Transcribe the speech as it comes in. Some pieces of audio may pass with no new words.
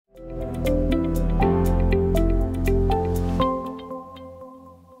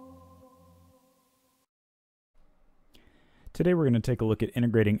Today we're going to take a look at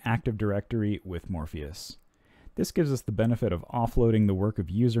integrating Active Directory with Morpheus. This gives us the benefit of offloading the work of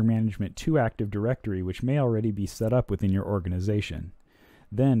user management to Active Directory, which may already be set up within your organization.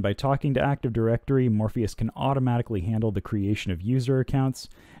 Then, by talking to Active Directory, Morpheus can automatically handle the creation of user accounts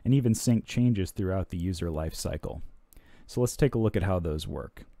and even sync changes throughout the user lifecycle. So let's take a look at how those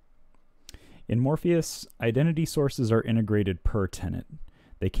work. In Morpheus, identity sources are integrated per tenant.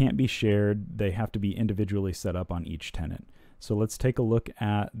 They can't be shared, they have to be individually set up on each tenant. So let's take a look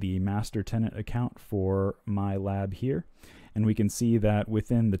at the master tenant account for my lab here. And we can see that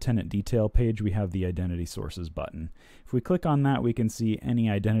within the tenant detail page, we have the identity sources button. If we click on that, we can see any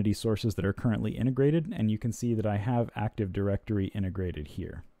identity sources that are currently integrated, and you can see that I have Active Directory integrated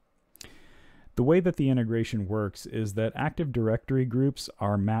here. The way that the integration works is that Active Directory groups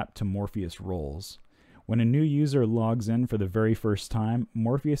are mapped to Morpheus roles. When a new user logs in for the very first time,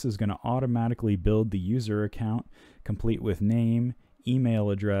 Morpheus is going to automatically build the user account, complete with name, email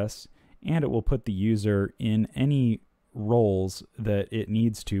address, and it will put the user in any roles that it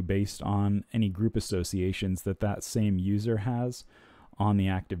needs to based on any group associations that that same user has on the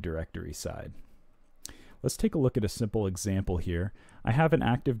Active Directory side. Let's take a look at a simple example here. I have an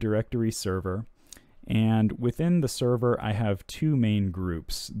Active Directory server, and within the server I have two main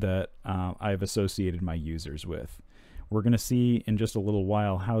groups that I've associated my users with. We're going to see in just a little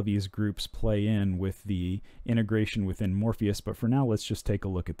while how these groups play in with the integration within Morpheus, but for now let's just take a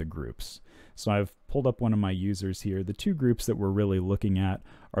look at the groups. So I've pulled up one of my users here. The two groups that we're really looking at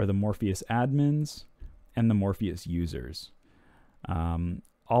are the Morpheus admins and the Morpheus users.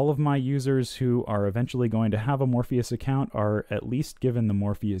 All of my users who are eventually going to have a Morpheus account are at least given the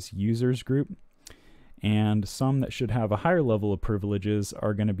Morpheus users group, and some that should have a higher level of privileges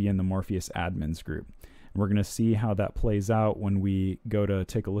are going to be in the Morpheus admins group. And we're going to see how that plays out when we go to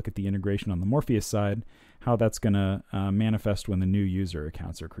take a look at the integration on the Morpheus side, how that's going to manifest when the new user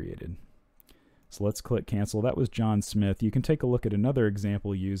accounts are created. So let's click cancel. That was John Smith. You can take a look at another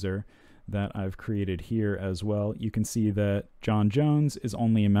example user that I've created here as well. You can see that John Jones is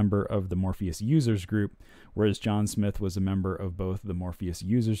only a member of the Morpheus users group, whereas John Smith was a member of both the Morpheus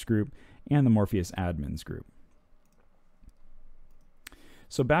users group and the Morpheus admins group.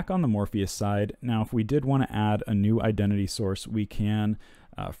 So back on the Morpheus side, now if we did want to add a new identity source, we can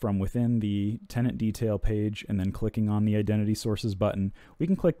from within the tenant detail page and then clicking on the identity sources button, we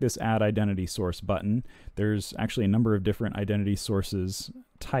can click this add identity source button. There's actually a number of different identity sources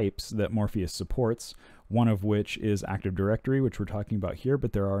types that Morpheus supports, one of which is Active Directory, which we're talking about here,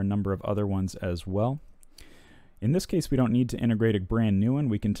 but there are a number of other ones as well. In this case, we don't need to integrate a brand new one.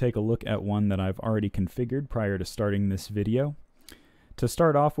 We can take a look at one that I've already configured prior to starting this video. To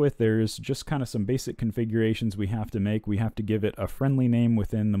start off with, there's just kind of some basic configurations we have to make. We have to give it a friendly name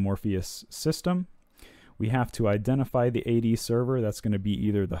within the Morpheus system. We have to identify the AD server. That's going to be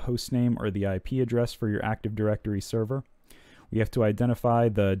either the host name or the IP address for your Active Directory server. We have to identify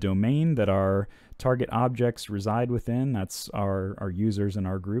the domain that our target objects reside within. That's our users and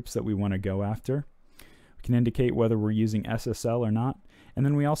our groups that we want to go after. We can indicate whether we're using SSL or not. And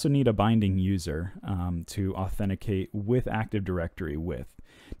then we also need a binding user to authenticate with Active Directory with.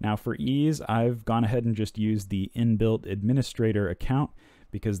 Now for ease, I've gone ahead and just used the inbuilt administrator account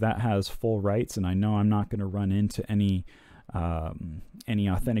because that has full rights, and I know I'm not going to run into any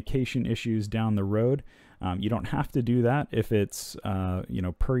authentication issues down the road. You don't have to do that if it's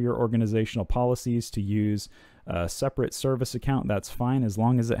per your organizational policies to use a separate service account. That's fine as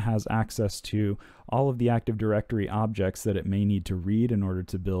long as it has access to all of the Active Directory objects that it may need to read in order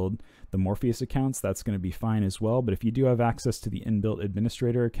to build the Morpheus accounts. That's going to be fine as well. But if you do have access to the inbuilt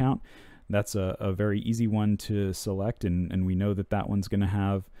administrator account, that's a very easy one to select, and we know that that one's going to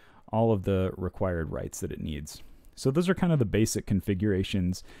have all of the required rights that it needs. So those are kind of the basic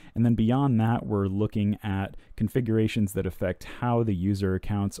configurations, and then beyond that we're looking at configurations that affect how the user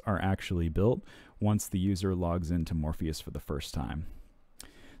accounts are actually built once the user logs into Morpheus for the first time.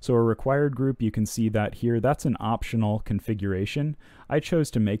 So a required group, you can see that here, that's an optional configuration. I chose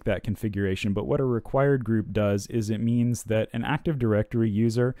to make that configuration, but what a required group does is it means that an Active Directory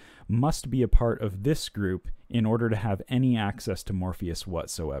user must be a part of this group in order to have any access to Morpheus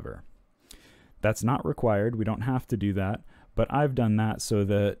whatsoever. That's not required, we don't have to do that, but I've done that so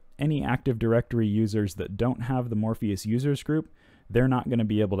that any Active Directory users that don't have the Morpheus users group, they're not going to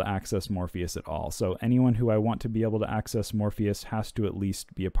be able to access Morpheus at all. So anyone who I want to be able to access Morpheus has to at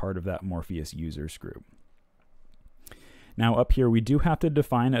least be a part of that Morpheus users group. Now up here we do have to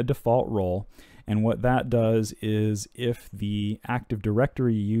define a default role, and what that does is if the Active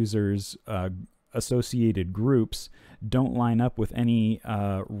Directory users associated groups don't line up with any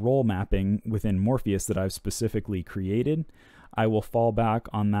role mapping within Morpheus that I've specifically created, I will fall back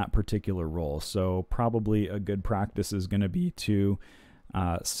on that particular role. So probably a good practice is going to be to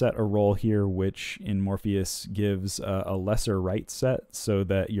set a role here which in Morpheus gives a lesser right set, so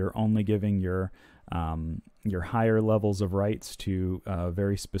that you're only giving your higher levels of rights to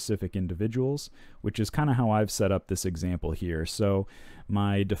very specific individuals, which is kind of how I've set up this example here. So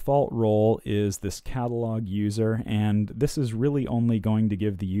my default role is this catalog user, and this is really only going to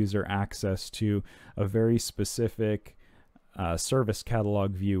give the user access to a very specific service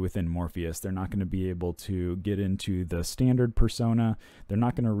catalog view within Morpheus. They're not going to be able to get into the standard persona. They're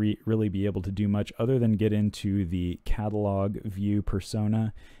not going to really be able to do much other than get into the catalog view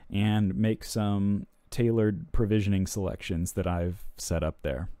persona and make some tailored provisioning selections that I've set up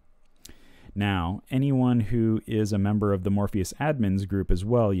there. Now, anyone who is a member of the Morpheus admins group as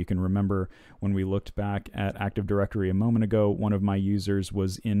well, you can remember when we looked back at Active Directory a moment ago, one of my users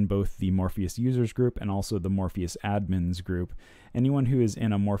was in both the Morpheus users group and also the Morpheus admins group. Anyone who is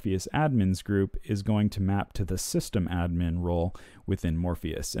in a Morpheus admins group is going to map to the system admin role within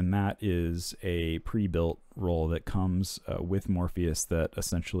Morpheus, and that is a pre-built role that comes with Morpheus that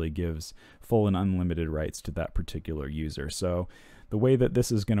essentially gives full and unlimited rights to that particular user. So the way that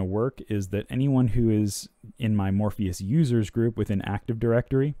this is going to work is that anyone who is in my Morpheus users group within Active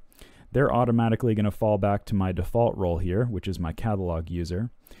Directory, they're automatically going to fall back to my default role here, which is my catalog user.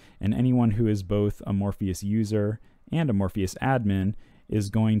 And anyone who is both a Morpheus user and a Morpheus admin is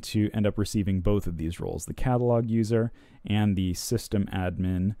going to end up receiving both of these roles, the catalog user and the system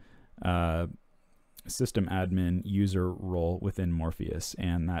admin user role within Morpheus,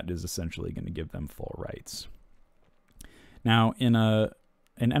 and that is essentially going to give them full rights. Now, in an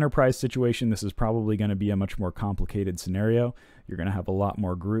enterprise situation, this is probably going to be a much more complicated scenario. You're going to have a lot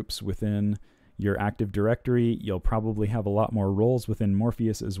more groups within your Active Directory. You'll probably have a lot more roles within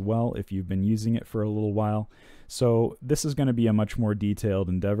Morpheus as well if you've been using it for a little while. So this is going to be a much more detailed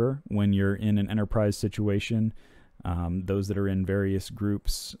endeavor when you're in an enterprise situation. Those that are in various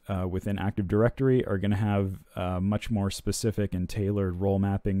groups within Active Directory are going to have much more specific and tailored role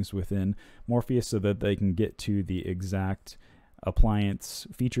mappings within Morpheus so that they can get to the exact appliance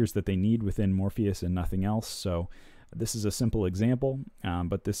features that they need within Morpheus and nothing else. So this is a simple example,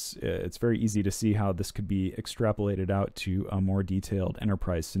 but it's very easy to see how this could be extrapolated out to a more detailed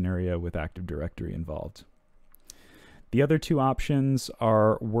enterprise scenario with Active Directory involved. The other two options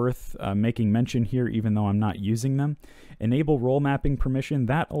are worth making mention here, even though I'm not using them. Enable role mapping permission.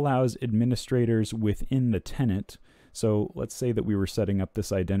 That allows administrators within the tenant. So let's say that we were setting up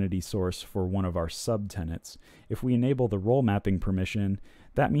this identity source for one of our subtenants. If we enable the role mapping permission,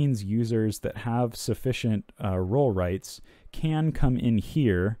 that means users that have sufficient role rights can come in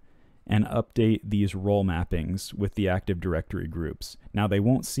here and update these role mappings with the Active Directory groups. Now they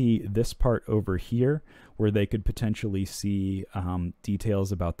won't see this part over here where they could potentially see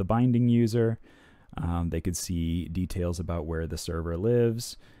details about the binding user. They could see details about where the server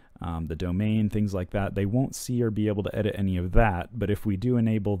lives, the domain, things like that. They won't see or be able to edit any of that, but if we do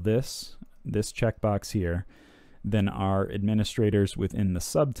enable this checkbox here, then our administrators within the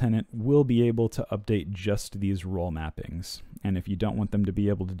subtenant will be able to update just these role mappings. And if you don't want them to be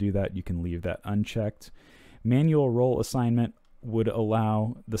able to do that, you can leave that unchecked. Manual role assignment would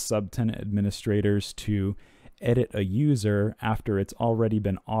allow the subtenant administrators to edit a user after it's already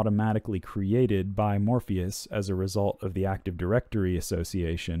been automatically created by Morpheus as a result of the Active Directory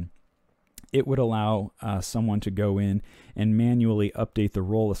association. It would allow someone to go in and manually update the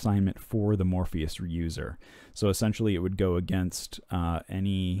role assignment for the Morpheus user. So essentially it would go against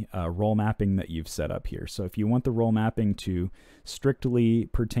any role mapping that you've set up here. So if you want the role mapping to strictly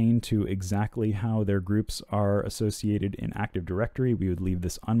pertain to exactly how their groups are associated in Active Directory, we would leave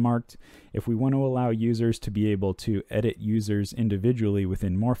this unmarked. If we want to allow users to be able to edit users individually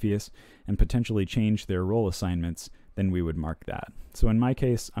within Morpheus and potentially change their role assignments, then we would mark that. So in my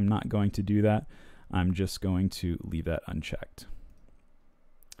case, I'm not going to do that. I'm just going to leave that unchecked.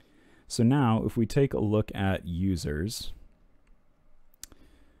 So now if we take a look at users,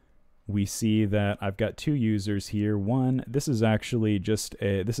 we see that I've got two users here. One, this is actually just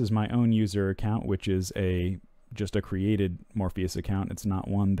this is my own user account, which is just a created Morpheus account. It's not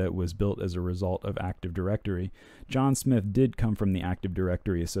one that was built as a result of Active Directory. John Smith did come from the Active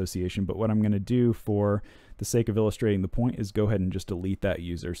Directory Association, but what I'm going to do for the sake of illustrating the point is go ahead and just delete that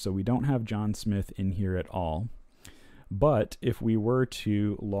user. So we don't have John Smith in here at all. But if we were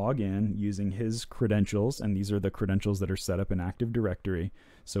to log in using his credentials, and these are the credentials that are set up in Active Directory,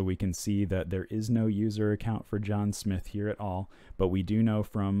 so we can see that there is no user account for John Smith here at all, but we do know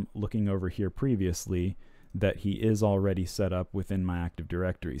from looking over here previously that he is already set up within my Active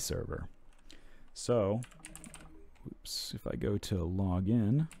Directory server. So, oops, if I go to log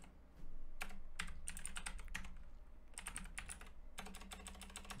in,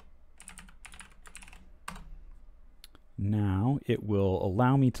 now it will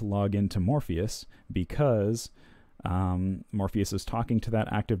allow me to log into Morpheus because Morpheus is talking to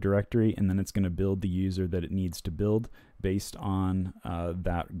that Active Directory, and then it's going to build the user that it needs to build based on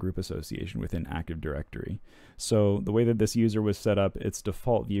that group association within Active Directory. So the way that this user was set up, its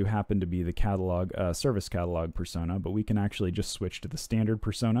default view happened to be the catalog, service catalog persona, but we can actually just switch to the standard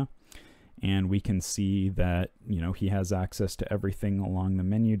persona, and we can see that, you know, he has access to everything along the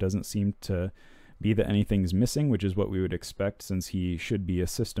menu. Doesn't seem to be that anything's missing, which is what we would expect since he should be a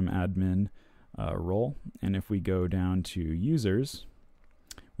system admin role. And if we go down to users,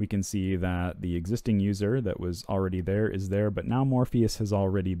 we can see that the existing user that was already there is there, but now Morpheus has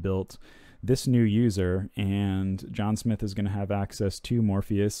already built this new user, and John Smith is going to have access to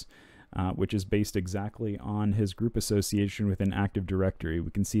Morpheus, which is based exactly on his group association within Active Directory. We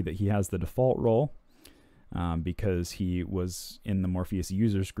can see that he has the default role because he was in the Morpheus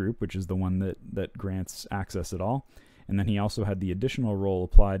users group, which is the one that grants access at all. And then he also had the additional role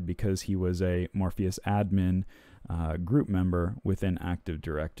applied because he was a Morpheus admin group member within Active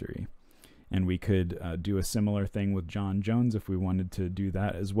Directory. And we could do a similar thing with John Jones if we wanted to do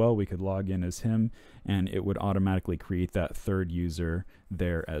that as well. We could log in as him, and it would automatically create that third user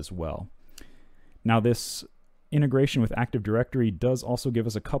there as well. Now, this integration with Active Directory does also give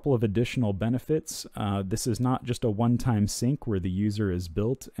us a couple of additional benefits. This is not just a one-time sync where the user is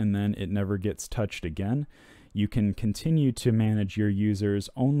built and then it never gets touched again. You can continue to manage your users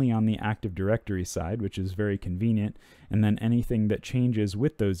only on the Active Directory side, which is very convenient, and then anything that changes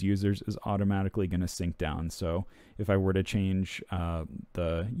with those users is automatically going to sync down. So if I were to change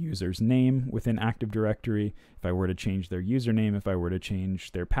the user's name within Active Directory, if I were to change their username, if I were to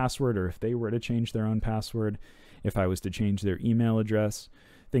change their password, or if they were to change their own password, if I was to change their email address,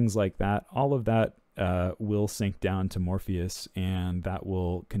 things like that, all of that will sync down to Morpheus, and that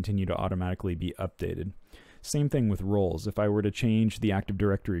will continue to automatically be updated. Same thing with roles. If I were to change the Active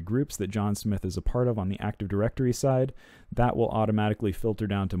Directory groups that John Smith is a part of on the Active Directory side, that will automatically filter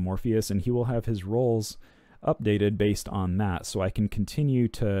down to Morpheus, and he will have his roles updated based on that. So I can continue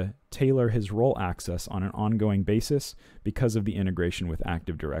to tailor his role access on an ongoing basis because of the integration with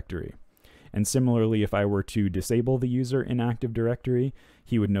Active Directory. And similarly, if I were to disable the user in Active Directory,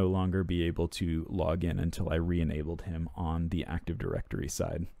 he would no longer be able to log in until I re-enabled him on the Active Directory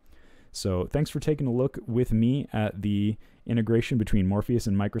side. So thanks for taking a look with me at the integration between Morpheus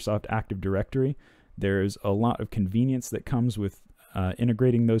and Microsoft Active Directory. There's a lot of convenience that comes with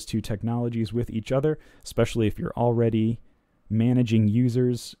integrating those two technologies with each other, especially if you're already managing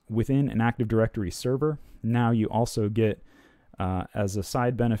users within an Active Directory server. Now you also get, as a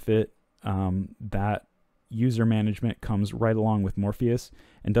side benefit, that user management comes right along with Morpheus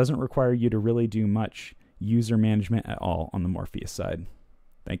and doesn't require you to really do much user management at all on the Morpheus side.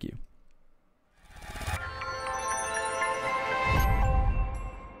 Thank you.